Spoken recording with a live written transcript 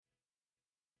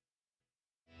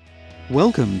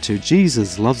Welcome to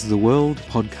Jesus Loves the World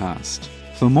podcast.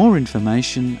 For more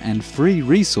information and free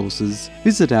resources,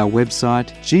 visit our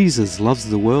website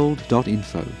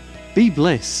jesuslovestheworld.info. Be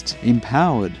blessed,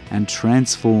 empowered, and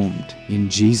transformed in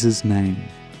Jesus' name.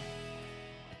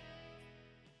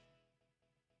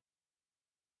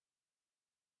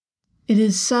 It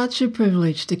is such a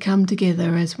privilege to come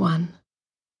together as one,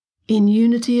 in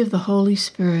unity of the Holy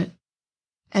Spirit,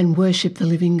 and worship the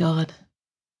living God.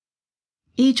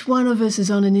 Each one of us is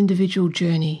on an individual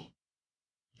journey,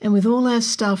 and with all our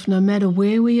stuff, no matter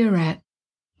where we are at,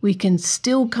 we can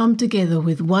still come together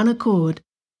with one accord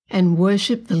and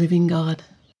worship the living God.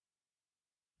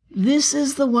 This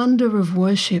is the wonder of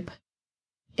worship.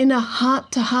 In a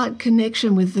heart-to-heart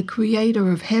connection with the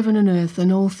Creator of heaven and earth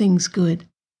and all things good,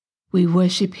 we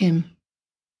worship Him.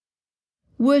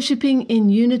 Worshipping in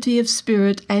unity of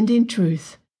spirit and in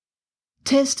truth,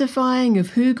 testifying of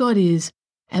who God is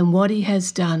and what He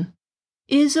has done,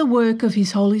 is a work of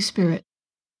His Holy Spirit.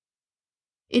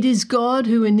 It is God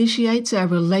who initiates our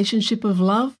relationship of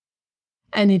love,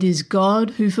 and it is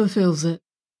God who fulfills it.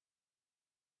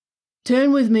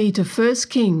 Turn with me to 1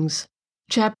 Kings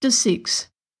chapter 6,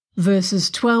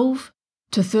 verses 12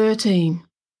 to 13.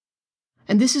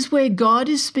 And this is where God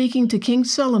is speaking to King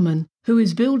Solomon, who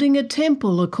is building a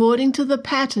temple according to the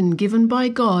pattern given by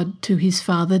God to his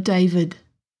father David.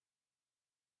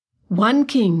 1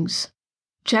 Kings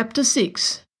chapter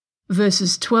 6,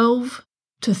 verses 12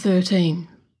 to 13.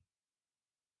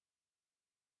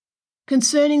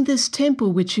 Concerning this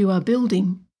temple which you are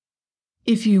building,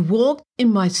 if you walk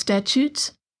in my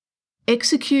statutes,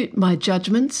 execute my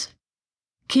judgments,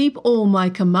 keep all my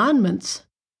commandments,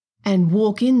 and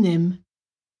walk in them,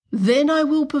 then I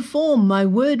will perform my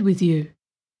word with you,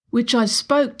 which I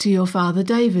spoke to your father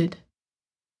David.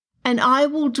 And I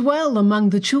will dwell among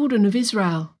the children of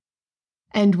Israel,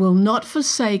 and will not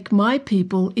forsake my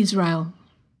people Israel.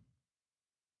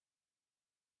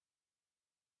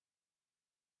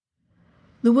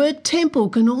 The word temple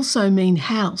can also mean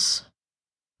house,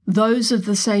 those of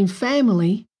the same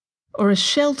family, or a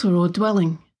shelter or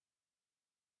dwelling.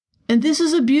 And this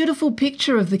is a beautiful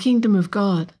picture of the kingdom of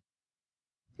God.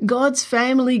 God's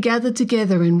family gathered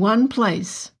together in one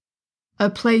place, a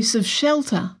place of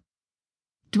shelter,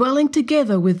 dwelling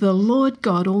together with the Lord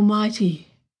God Almighty.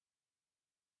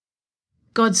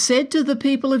 God said to the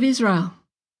people of Israel,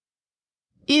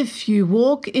 "If you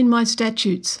walk in my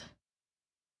statutes,"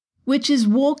 which is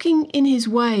walking in His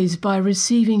ways by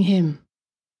receiving Him,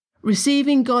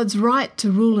 receiving God's right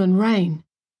to rule and reign,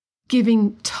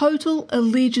 giving total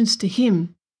allegiance to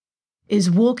Him, is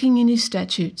walking in His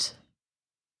statutes.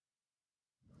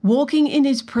 Walking in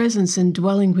His presence and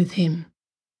dwelling with Him,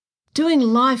 doing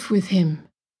life with Him.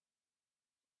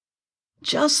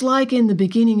 Just like in the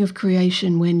beginning of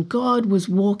creation when God was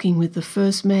walking with the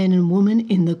first man and woman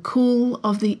in the cool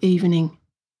of the evening.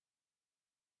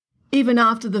 Even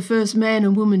after the first man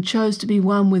and woman chose to be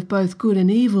one with both good and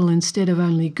evil instead of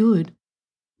only good,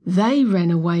 they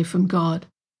ran away from God.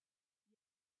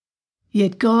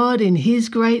 Yet God in His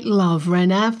great love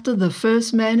ran after the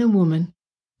first man and woman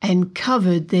and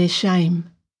covered their shame.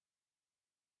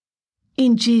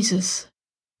 In Jesus,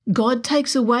 God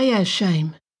takes away our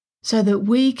shame so that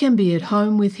we can be at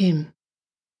home with Him,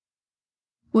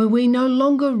 where we no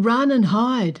longer run and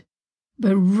hide,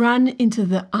 but run into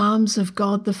the arms of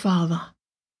God the Father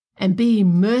and be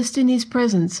immersed in His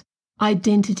presence,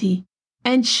 identity,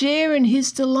 and share in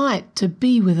His delight to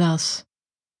be with us.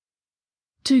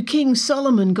 To King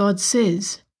Solomon, God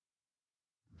says,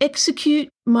 "Execute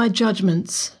my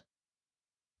judgments,"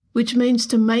 which means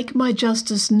to make my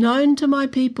justice known to my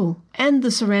people and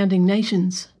the surrounding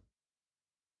nations.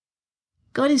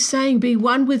 God is saying, be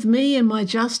one with me and my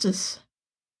justice.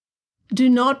 Do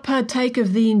not partake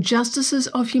of the injustices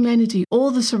of humanity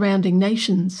or the surrounding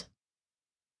nations.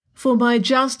 For my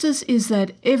justice is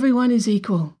that everyone is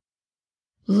equal.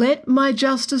 Let my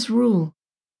justice rule.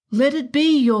 Let it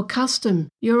be your custom,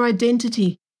 your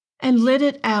identity, and let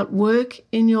it outwork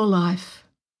in your life.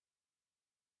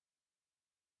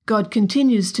 God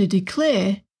continues to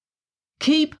declare,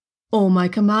 "Keep all my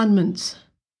commandments."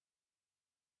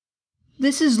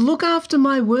 This is look after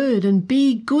my word and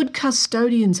be good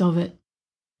custodians of it,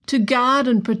 to guard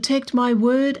and protect my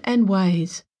word and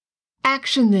ways,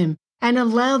 action them and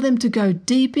allow them to go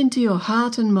deep into your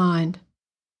heart and mind.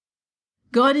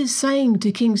 God is saying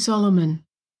to King Solomon,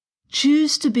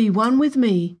 choose to be one with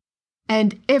me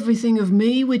and everything of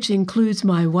me which includes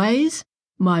my ways,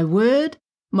 my word,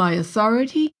 my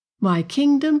authority, my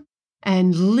kingdom,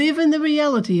 and live in the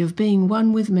reality of being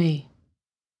one with me.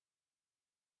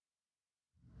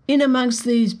 In amongst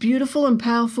these beautiful and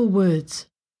powerful words,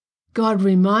 God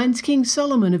reminds King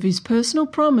Solomon of his personal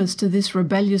promise to this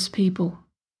rebellious people.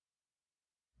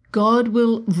 God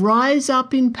will rise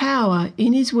up in power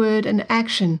in his word and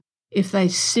action if they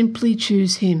simply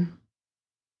choose him.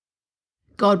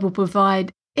 God will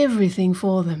provide everything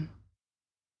for them.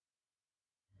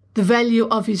 The value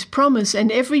of his promise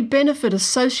and every benefit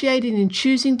associated in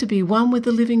choosing to be one with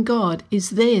the living God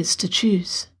is theirs to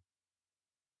choose.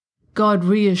 God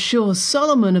reassures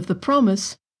Solomon of the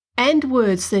promise and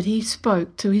words that he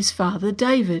spoke to his father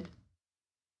David.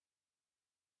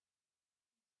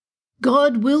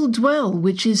 God will dwell,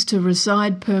 which is to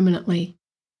reside permanently,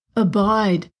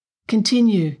 abide,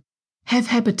 continue, have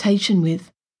habitation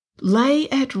with, lay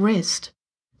at rest,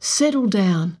 settle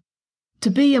down, to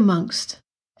be amongst,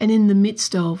 and in the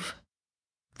midst of.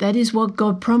 That is what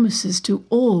God promises to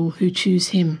all who choose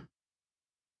him.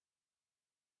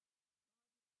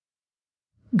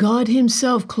 God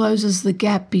himself closes the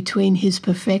gap between his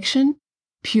perfection,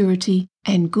 purity,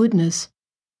 and goodness,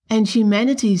 and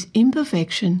humanity's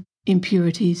imperfection,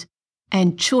 impurities,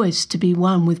 and choice to be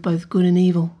one with both good and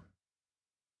evil.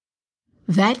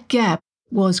 That gap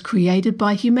was created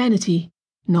by humanity,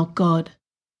 not God.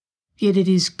 Yet it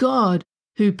is God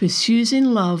who pursues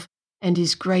in love and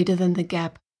is greater than the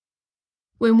gap.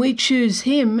 When we choose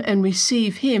him and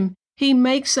receive him, he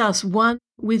makes us one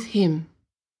with him.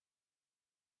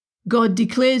 God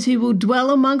declares he will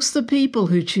dwell amongst the people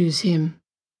who choose him.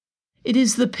 It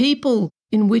is the people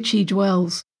in which he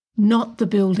dwells, not the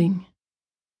building.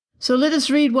 So let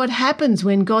us read what happens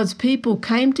when God's people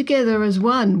came together as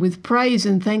one with praise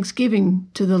and thanksgiving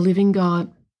to the living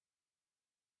God.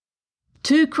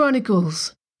 2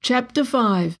 Chronicles chapter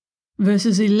 5,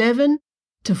 verses 11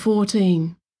 to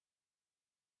 14.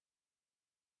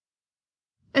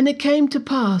 And it came to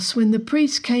pass when the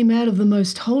priests came out of the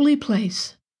most holy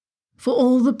place, for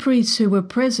all the priests who were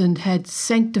present had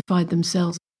sanctified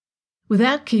themselves,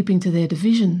 without keeping to their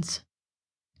divisions.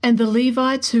 And the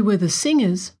Levites who were the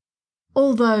singers,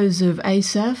 all those of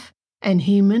Asaph and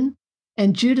Heman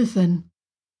and Jeduthun,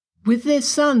 with their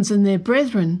sons and their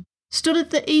brethren, stood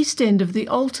at the east end of the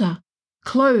altar,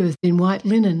 clothed in white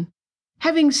linen,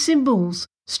 having cymbals,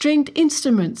 stringed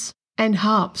instruments, and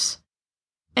harps,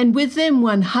 and with them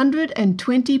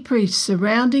 120 priests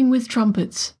surrounding with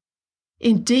trumpets.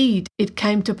 Indeed, it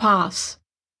came to pass,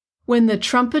 when the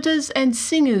trumpeters and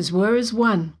singers were as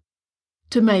one,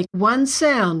 to make one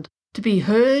sound to be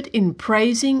heard in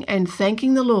praising and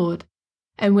thanking the Lord,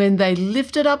 and when they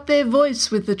lifted up their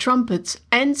voice with the trumpets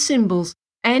and cymbals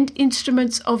and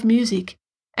instruments of music,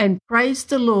 and praised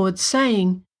the Lord,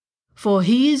 saying, For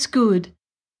he is good,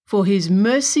 for his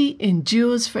mercy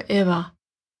endures forever,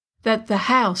 that the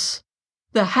house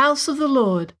of the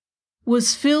Lord,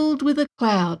 was filled with a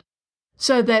cloud,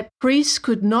 so that priests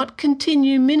could not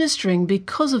continue ministering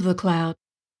because of the cloud,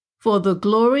 for the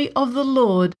glory of the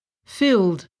Lord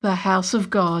filled the house of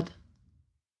God.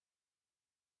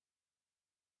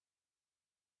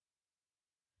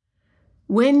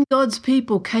 When God's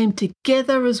people came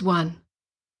together as one,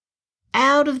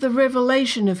 out of the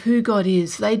revelation of who God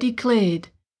is, they declared,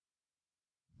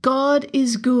 God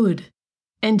is good,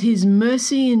 and his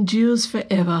mercy endures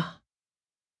forever.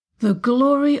 The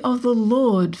glory of the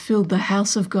Lord filled the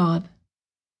house of God.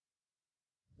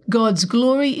 God's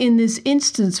glory in this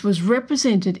instance was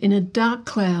represented in a dark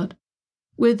cloud,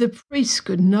 where the priests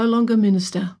could no longer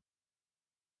minister.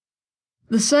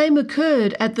 The same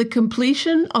occurred at the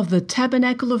completion of the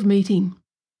tabernacle of meeting.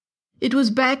 It was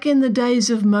back in the days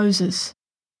of Moses,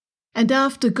 and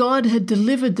after God had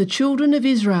delivered the children of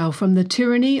Israel from the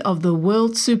tyranny of the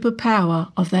world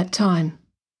superpower of that time.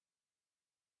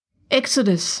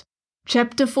 Exodus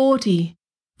chapter 40,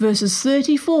 verses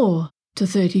 34 to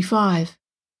 35.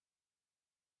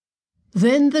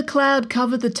 Then the cloud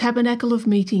covered the tabernacle of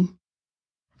meeting,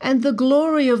 and the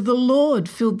glory of the Lord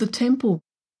filled the temple.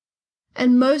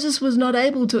 And Moses was not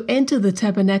able to enter the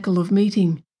tabernacle of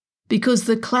meeting, because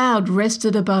the cloud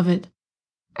rested above it,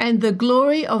 and the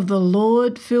glory of the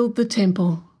Lord filled the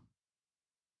temple.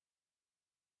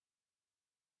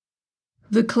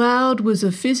 The cloud was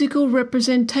a physical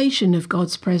representation of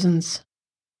God's presence.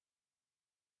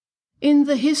 In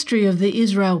the history of the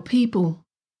Israel people,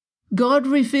 God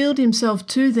revealed himself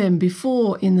to them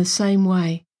before in the same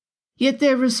way, yet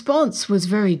their response was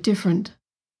very different.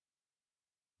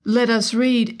 Let us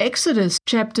read Exodus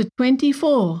chapter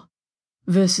 24,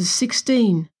 verses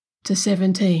 16 to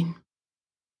 17.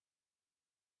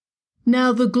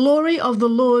 Now the glory of the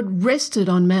Lord rested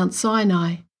on Mount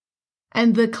Sinai,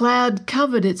 and the cloud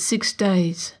covered it 6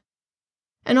 days.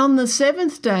 And on the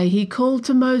 7th day he called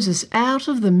to Moses out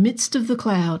of the midst of the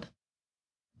cloud.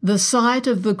 The sight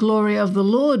of the glory of the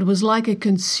Lord was like a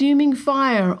consuming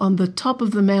fire on the top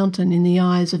of the mountain in the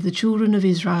eyes of the children of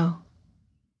Israel.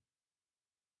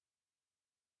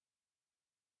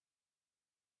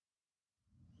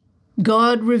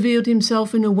 God revealed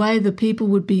himself in a way the people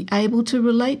would be able to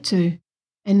relate to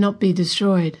and not be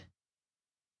destroyed.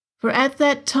 For at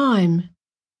that time,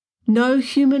 no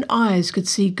human eyes could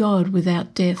see God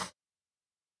without death.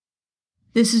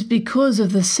 This is because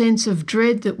of the sense of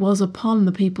dread that was upon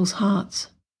the people's hearts.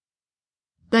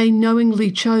 They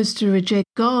knowingly chose to reject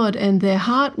God, and their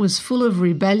heart was full of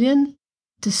rebellion,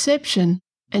 deception,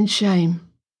 and shame.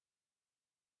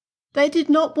 They did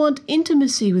not want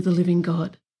intimacy with the living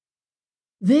God.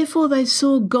 Therefore they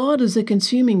saw God as a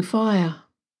consuming fire.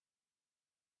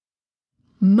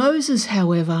 Moses,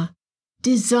 however,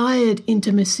 desired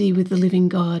intimacy with the living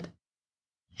God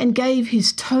and gave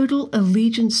his total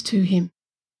allegiance to him.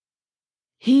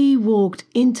 He walked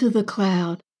into the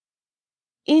cloud,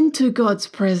 into God's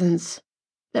presence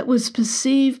that was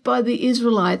perceived by the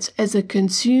Israelites as a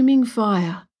consuming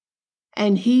fire,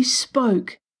 and he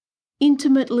spoke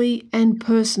intimately and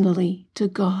personally to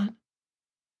God.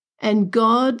 And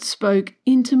God spoke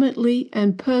intimately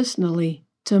and personally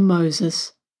to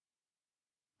Moses,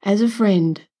 as a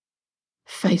friend,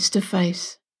 face to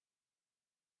face.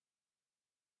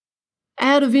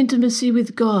 Out of intimacy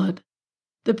with God,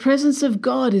 the presence of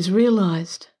God is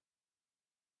realized.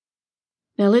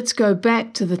 Now let's go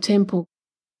back to the temple.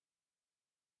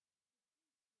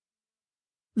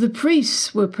 The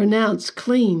priests were pronounced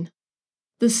clean.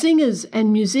 The singers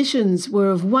and musicians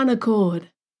were of one accord.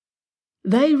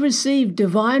 They received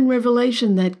divine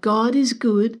revelation that God is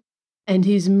good and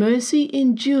his mercy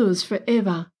endures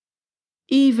forever,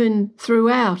 even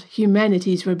throughout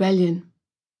humanity's rebellion.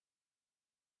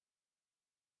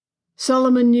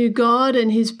 Solomon knew God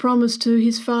and his promise to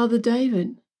his father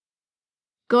David.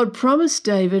 God promised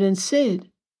David and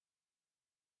said,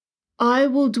 "I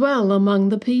will dwell among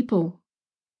the people."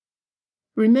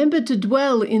 Remember, to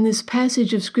dwell in this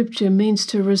passage of Scripture means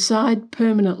to reside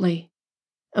permanently.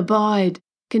 Abide,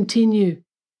 continue,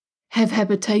 have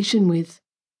habitation with,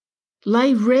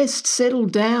 lay rest, settle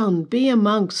down, be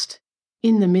amongst,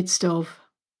 in the midst of.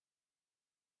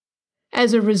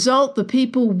 As a result, the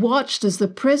people watched as the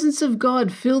presence of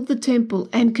God filled the temple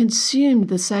and consumed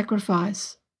the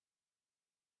sacrifice.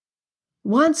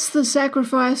 Once the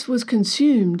sacrifice was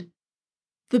consumed,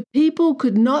 the people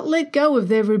could not let go of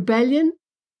their rebellion,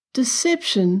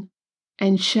 deception,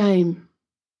 and shame.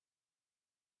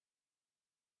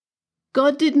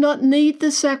 God did not need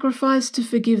the sacrifice to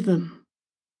forgive them.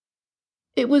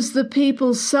 It was the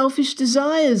people's selfish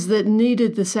desires that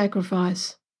needed the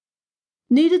sacrifice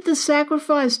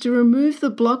to remove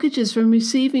the blockages from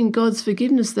receiving God's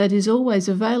forgiveness that is always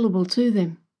available to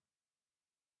them.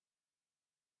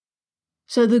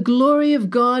 So the glory of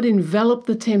God enveloped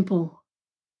the temple,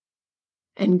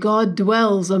 and God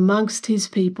dwells amongst his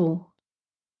people.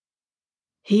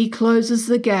 He closes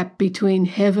the gap between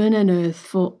heaven and earth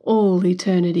for all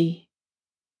eternity.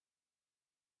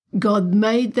 God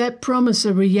made that promise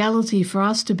a reality for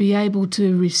us to be able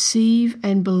to receive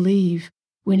and believe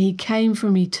when he came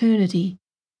from eternity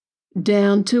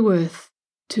down to earth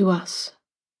to us.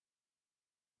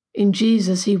 In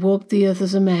Jesus, he walked the earth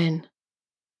as a man.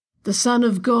 The Son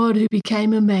of God who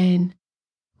became a man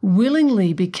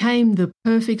willingly became the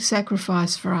perfect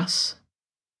sacrifice for us,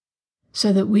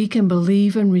 so that we can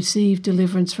believe and receive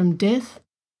deliverance from death,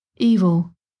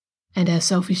 evil, and our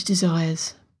selfish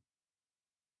desires.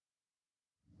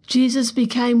 Jesus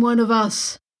became one of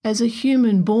us as a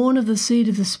human born of the seed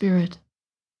of the Spirit,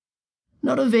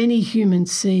 not of any human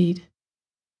seed,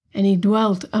 and he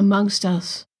dwelt amongst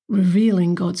us,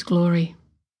 revealing God's glory.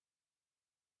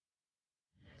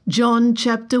 John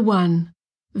chapter 1,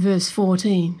 verse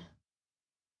 14.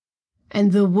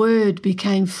 And the Word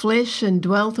became flesh and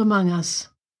dwelt among us,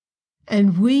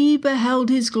 and we beheld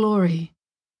his glory,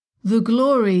 the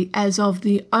glory as of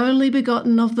the only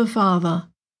begotten of the Father,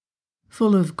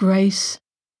 full of grace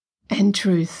and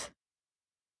truth.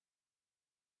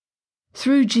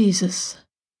 Through Jesus,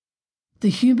 the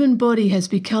human body has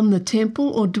become the temple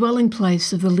or dwelling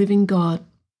place of the living God.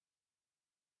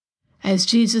 As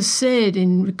Jesus said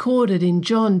and recorded in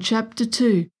John chapter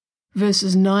 2,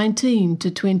 verses 19 to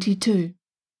 22.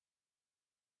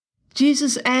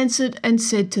 Jesus answered and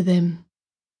said to them,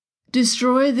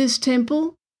 "Destroy this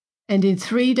temple, and in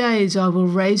 3 days I will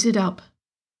raise it up."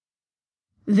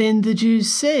 Then the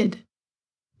Jews said,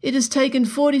 "It has taken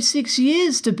 46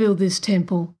 years to build this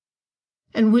temple,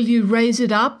 and will you raise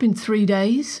it up in 3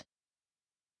 days?"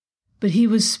 But he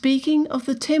was speaking of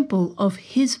the temple of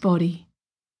his body.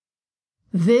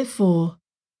 Therefore,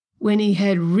 when he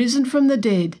had risen from the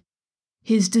dead,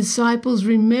 his disciples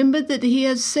remembered that he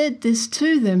had said this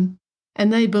to them,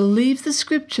 and they believed the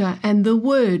scripture and the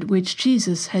word which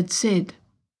Jesus had said.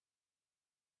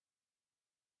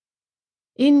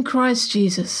 In Christ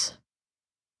Jesus,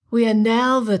 we are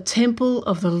now the temple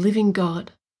of the living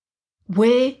God,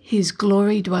 where his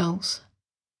glory dwells.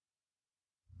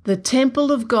 The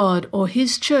temple of God, or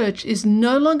his church, is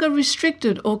no longer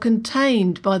restricted or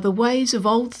contained by the ways of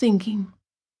old thinking.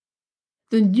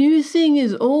 The new thing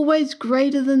is always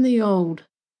greater than the old,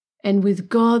 and with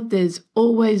God there's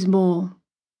always more.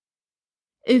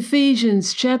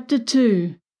 Ephesians chapter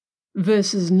 2,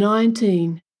 verses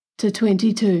 19 to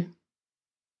 22.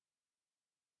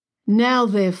 Now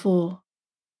therefore,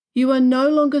 you are no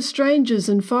longer strangers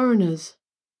and foreigners,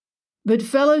 but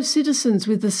fellow citizens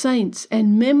with the saints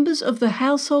and members of the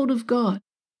household of God,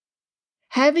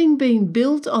 having been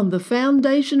built on the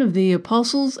foundation of the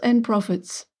apostles and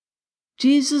prophets,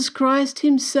 Jesus Christ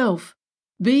himself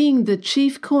being the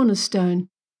chief cornerstone,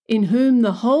 in whom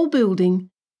the whole building,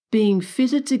 being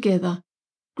fitted together,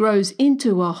 grows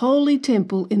into a holy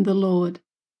temple in the Lord,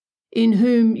 in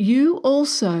whom you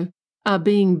also are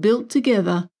being built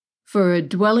together for a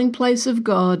dwelling place of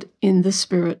God in the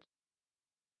Spirit.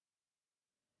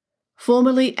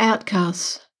 Formerly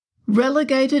outcasts,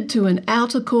 relegated to an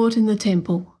outer court in the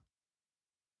temple,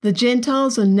 the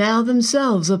Gentiles are now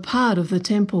themselves a part of the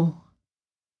temple.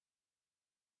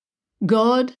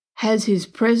 God has his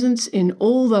presence in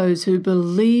all those who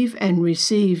believe and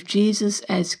receive Jesus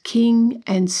as King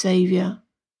and Saviour.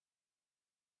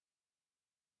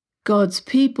 God's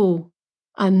people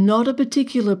are not a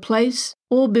particular place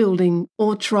or building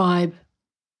or tribe.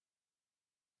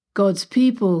 God's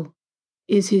people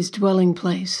is his dwelling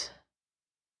place.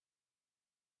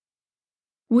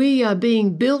 We are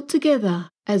being built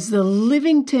together as the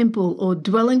living temple or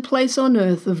dwelling place on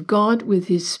earth of God with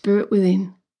his Spirit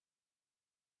within.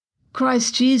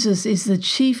 Christ Jesus is the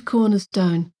chief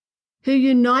cornerstone, who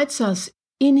unites us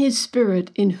in his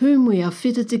Spirit, in whom we are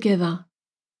fitted together,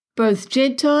 both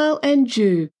Gentile and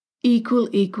Jew,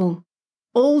 equal,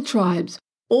 all tribes,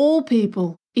 all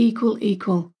people,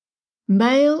 equal,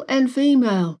 male and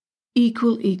female,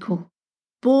 equal,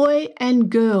 boy and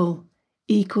girl,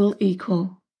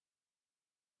 equal.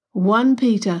 1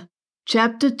 Peter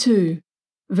chapter 2,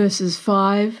 verses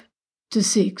 5 to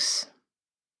 6.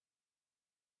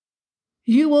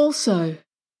 You also,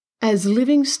 as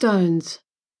living stones,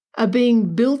 are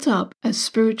being built up a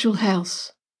spiritual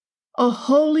house, a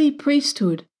holy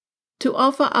priesthood, to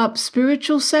offer up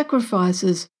spiritual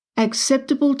sacrifices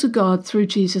acceptable to God through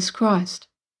Jesus Christ.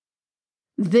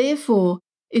 Therefore,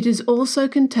 it is also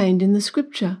contained in the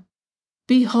Scripture,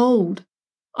 Behold,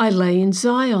 I lay in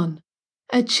Zion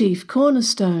a chief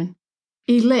cornerstone,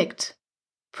 elect,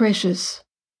 precious,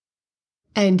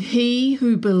 and he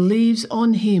who believes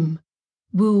on him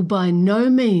will by no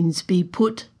means be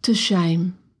put to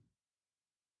shame.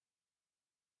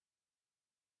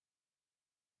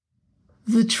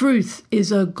 The truth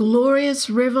is a glorious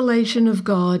revelation of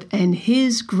God and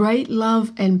his great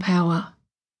love and power.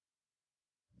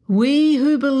 We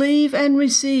who believe and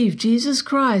receive Jesus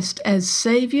Christ as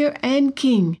Saviour and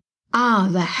King are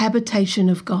the habitation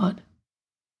of God.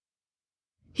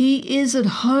 He is at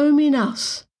home in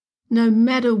us, no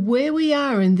matter where we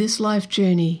are in this life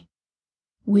journey.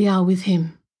 We are with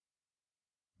him.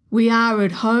 We are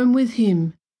at home with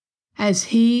him, as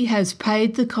he has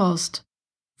paid the cost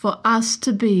for us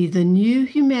to be the new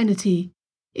humanity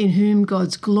in whom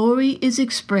God's glory is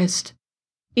expressed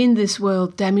in this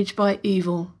world damaged by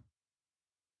evil.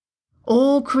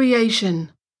 All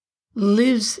creation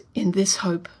lives in this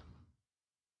hope.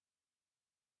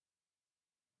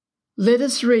 Let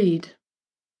us read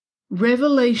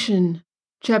Revelation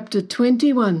chapter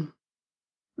 21,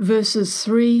 verses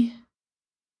 3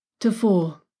 to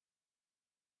 4.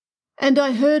 And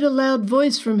I heard a loud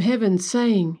voice from heaven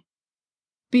saying,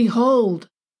 Behold,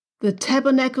 the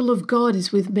tabernacle of God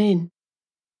is with men,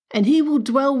 and he will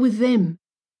dwell with them,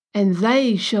 and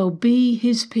they shall be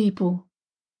his people.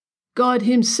 God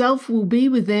himself will be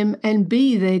with them and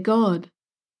be their God.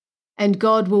 And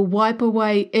God will wipe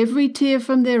away every tear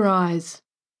from their eyes.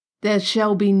 There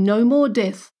shall be no more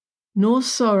death, nor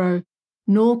sorrow,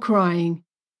 nor crying.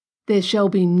 There shall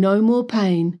be no more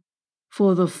pain,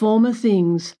 for the former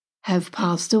things have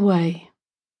passed away.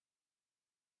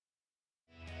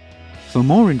 For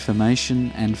more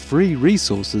information and free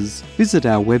resources, visit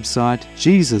our website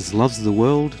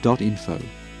jesuslovestheworld.info.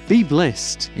 Be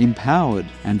blessed, empowered,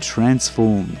 and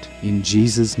transformed in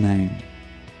Jesus' name.